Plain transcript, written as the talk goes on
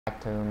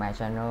Back to my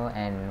channel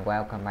and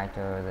welcome back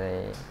to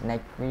the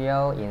next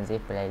video in this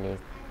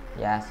playlist.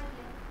 Yes,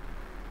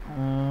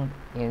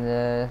 in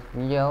the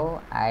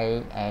video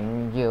I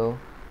and you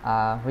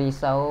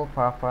resolve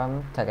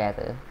problem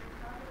together.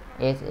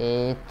 It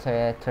is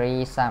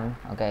three sum.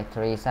 Okay,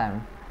 three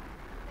sum.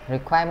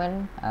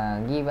 Requirement: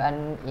 give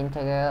an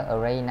integer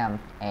array num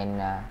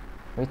and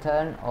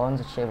return on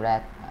the shape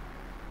that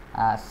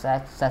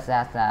such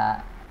as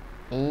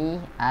E,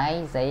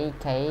 I, J,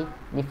 K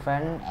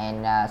different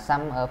and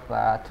sum of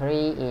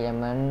three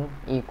elements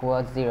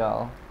equals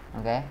 0.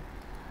 Okay.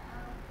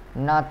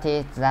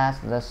 Notice that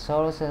the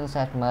solution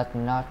set must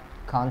not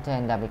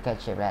contain duplicate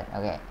chiplet.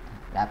 Okay,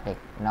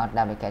 not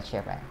duplicate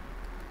chiplet.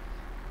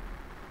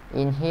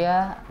 In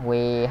here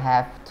we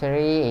have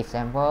three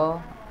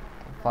examples.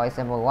 For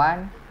example,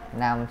 one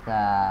nums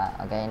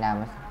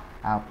nums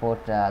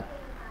put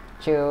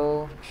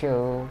two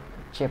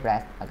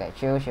chiplet. Okay,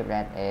 two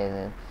chiplet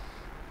is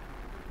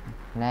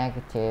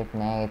negative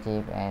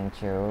and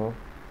 2,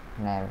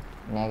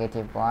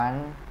 negative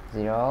 1,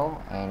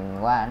 0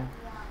 and 1.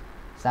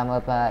 Sum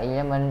of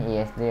element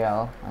is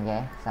 0.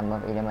 Okay, sum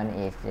of element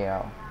is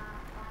 0.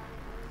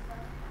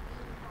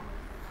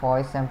 For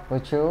example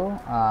 2,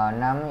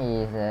 num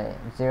is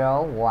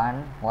 0,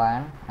 1,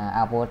 1.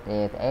 Output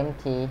is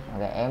empty.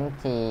 Okay,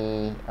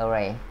 empty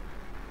array.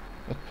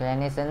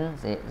 Explanation: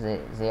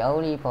 the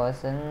only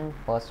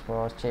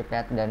possible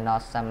chiplet does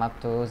not sum up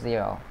to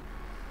 0.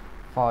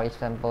 For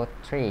example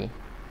 3,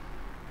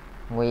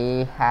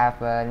 we have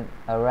an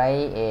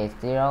array is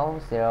 0,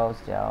 0,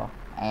 0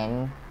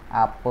 and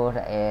output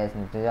is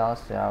 0,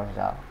 0,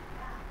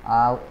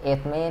 0.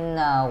 It means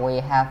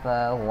we have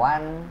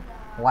one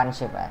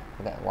chiplet.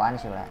 Okay, one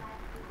chiplet.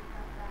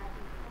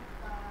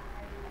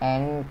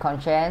 And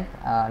constraint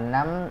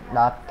num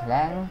dot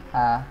length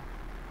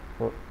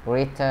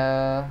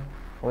greater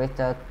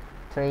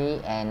 3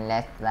 and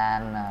less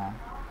than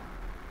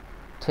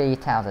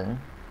 3000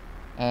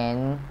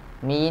 and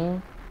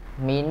mean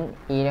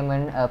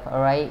element of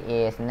array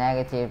is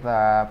negative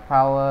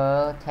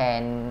power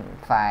 10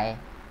 5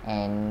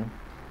 and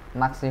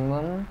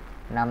maximum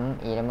num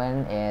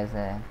element is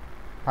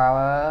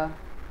power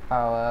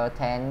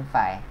 10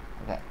 5.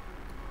 Okay.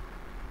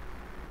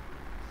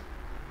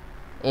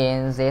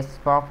 In this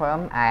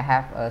problem I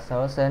have a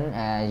solution.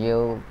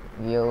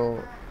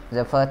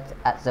 The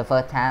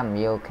first time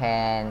you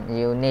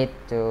need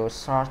to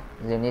sort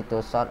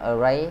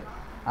array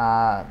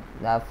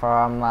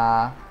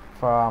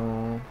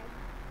from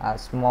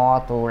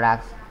small to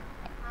large.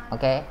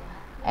 Okay,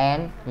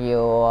 and you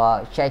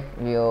check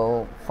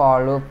your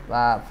for loop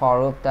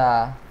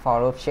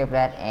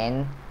chiplet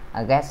and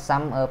get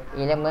sum of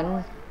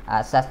element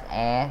such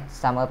as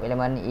sum of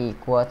element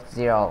equals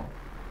 0.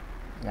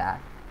 Yeah,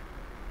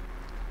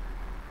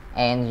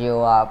 and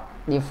you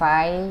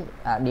define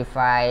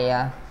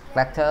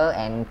vector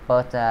and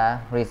put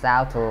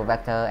result to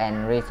vector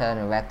and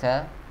return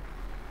vector.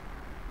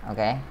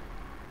 Okay.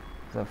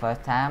 The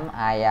first time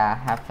I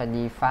have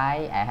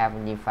defined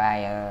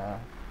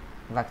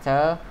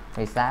vector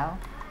result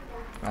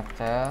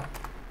vector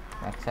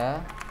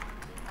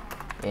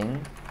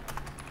in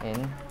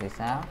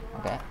result.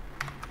 Okay.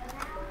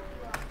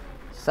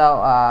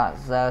 So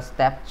the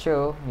step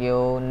 2,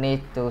 you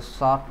need to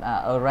sort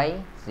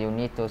array. You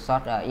need to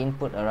sort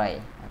input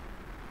array.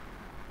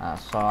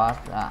 Sort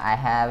I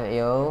have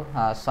you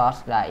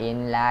sort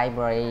in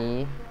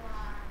library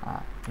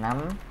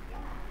num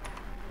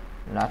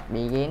dot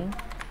begin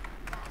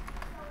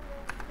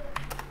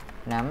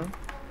num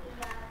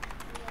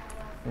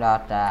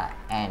dot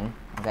end.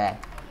 Okay,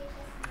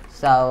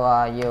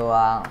 so you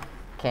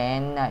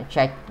can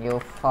check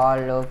your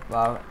for loop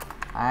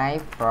I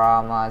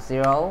from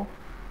 0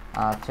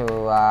 to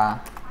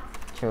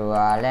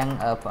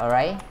length of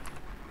array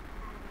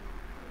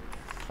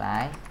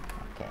size.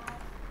 Okay,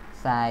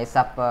 size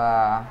sub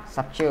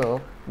 2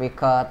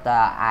 because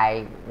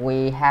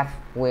we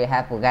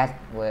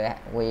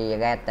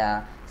get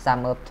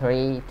sum of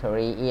three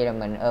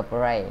element of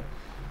array.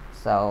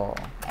 So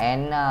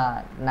and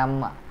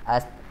num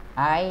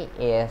I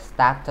is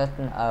started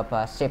of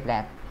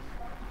chiplet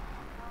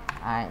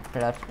I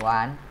plus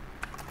 1.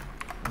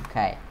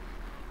 Okay,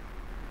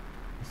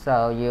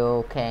 so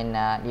you can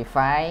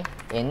define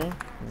in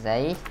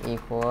z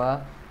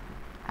equal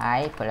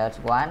I plus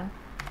 1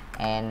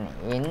 and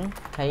in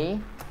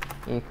t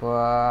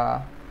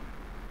equal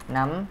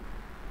num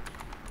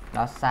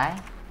dot size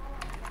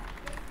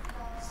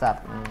sub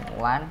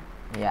 1.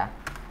 Yeah,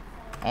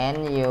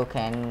 and you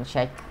can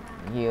check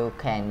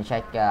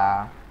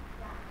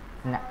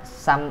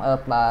sum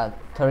of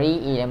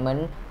three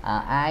element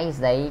I,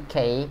 J,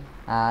 K.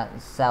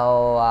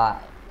 So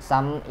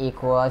sum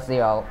equals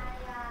 0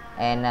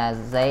 and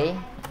J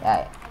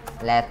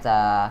let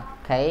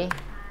K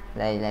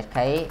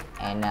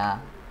and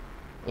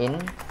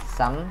in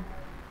sum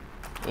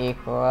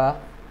equal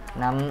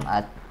num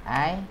at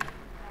I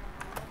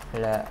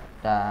plus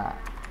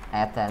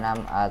at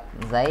num at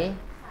J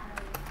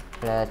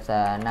plus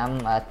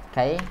num at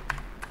K.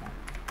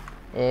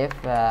 If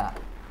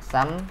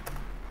sum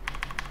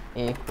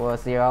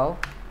equals 0,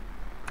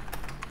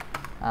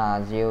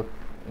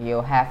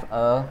 you have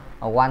a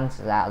one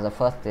the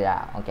first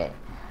okay.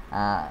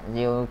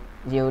 You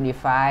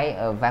define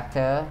a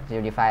vector,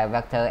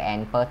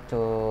 and put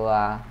to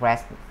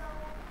rest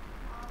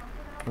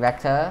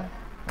vector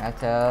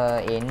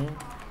in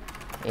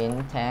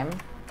temp.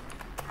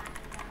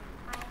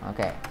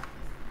 Okay,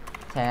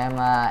 temp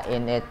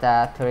in it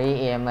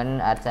 3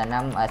 element at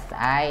 5 at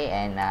I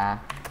and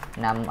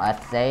 5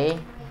 at J,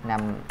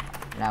 5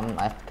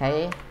 at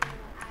K.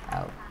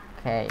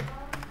 Okay,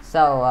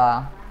 so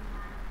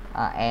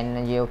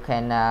and you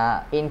can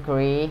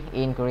increase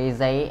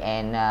J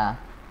and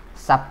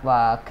sub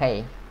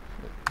K,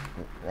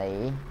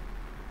 the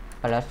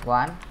plus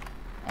 1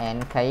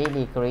 and K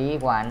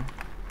decrease 1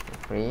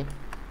 decrease.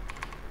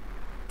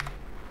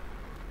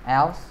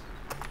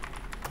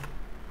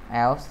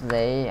 Else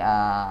they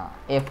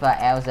if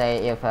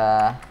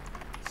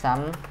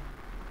some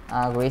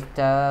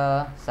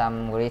greater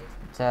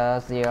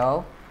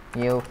 0,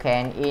 you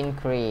can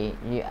increase.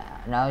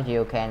 Now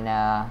you can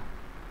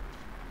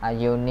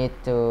you need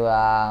to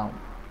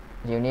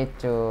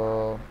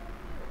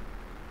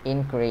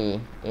increase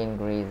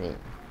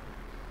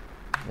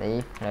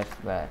the plus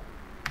word.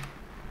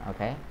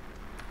 Okay,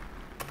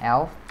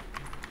 else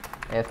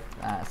if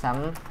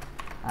some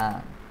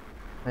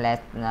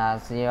less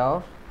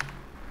 0,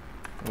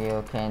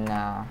 you can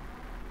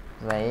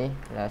say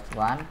plus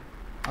 1.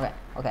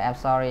 Okay, I'm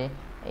sorry.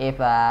 If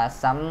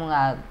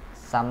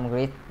some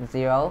grid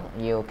 0,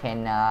 you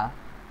can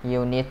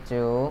you need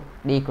to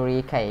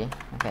decrease K.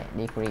 Okay,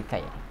 decrease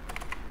K.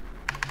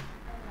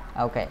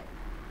 Okay,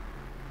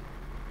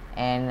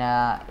 and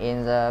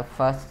in the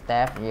first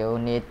step you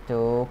need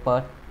to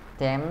put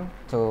temp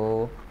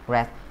to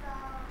red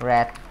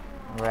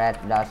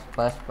dot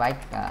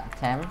perspective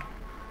temp.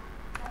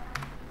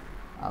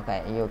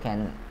 Okay, you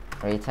can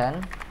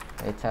return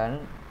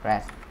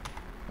red.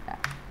 Yeah.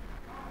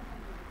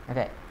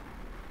 Okay,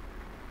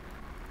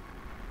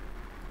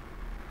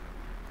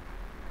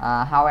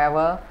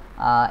 however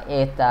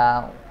it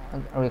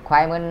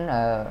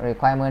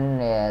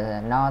requirement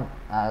is not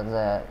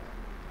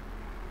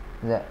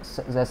the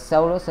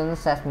solution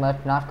set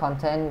must not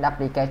contain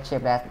duplicate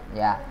chiplet.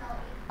 Yeah,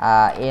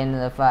 in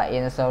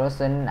the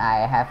solution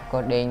I have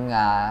coding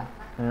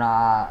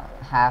not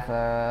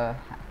have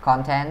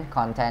content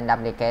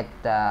duplicate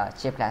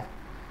chiplet,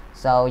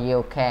 so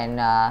you can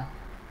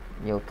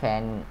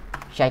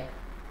check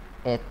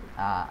it.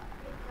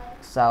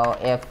 So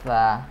if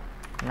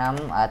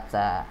num at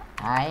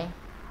I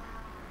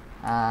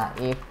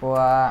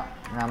equal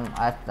num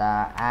at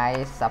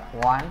I sub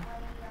 1,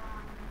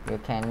 you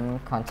can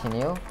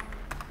continue.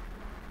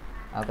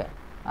 Okay,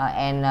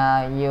 and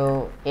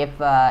you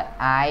if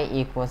I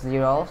equals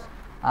 0,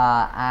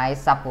 I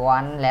sub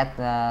 1 let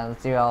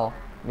 0,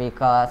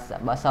 because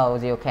so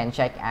you can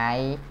check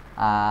I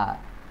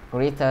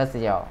greater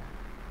 0.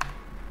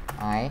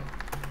 Alright.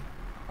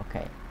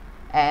 Okay,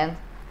 and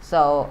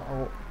so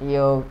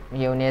you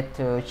need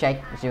to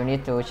check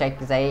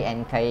J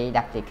and K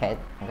duplicate.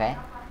 Okay,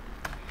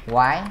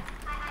 why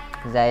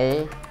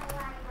J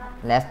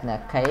less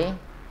than K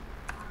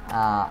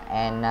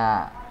and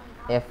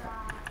if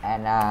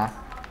and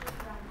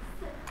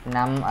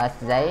num at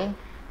J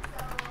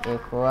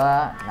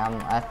equal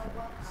num at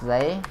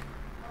J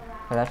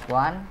plus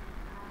 1,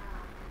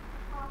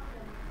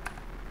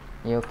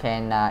 you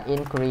can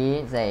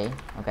increase J.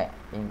 Okay,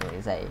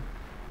 increase J,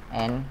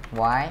 and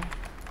y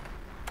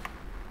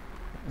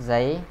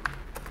J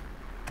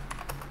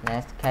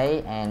less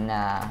K and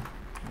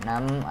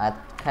num at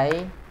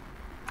K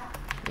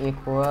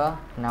equal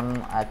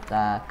num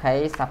at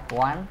K sub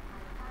 1,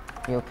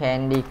 you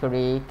can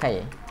decrease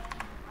K.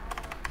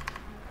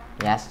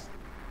 Yes.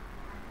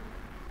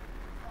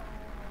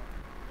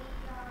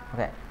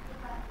 Okay,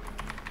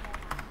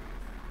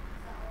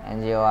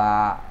 and you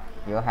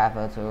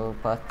have to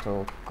put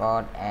to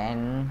code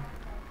and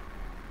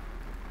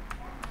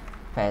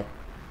paste.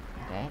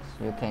 Okay,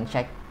 so you can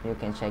check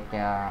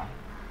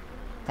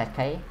test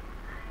case.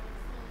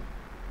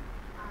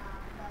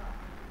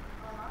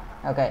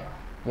 Okay,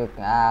 you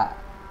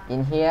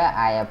in here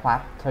I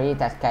put 3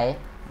 test case.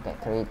 Okay,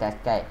 3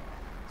 test case.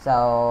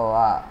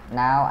 So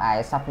now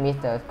I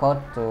submit the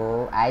code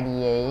to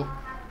IDE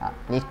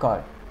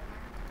Leetcode.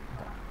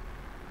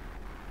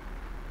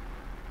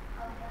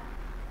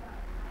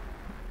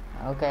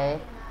 Okay,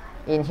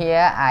 in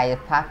here I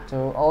pass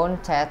to own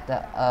test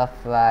of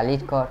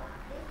Leetcode.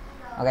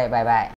 Okay, bye bye.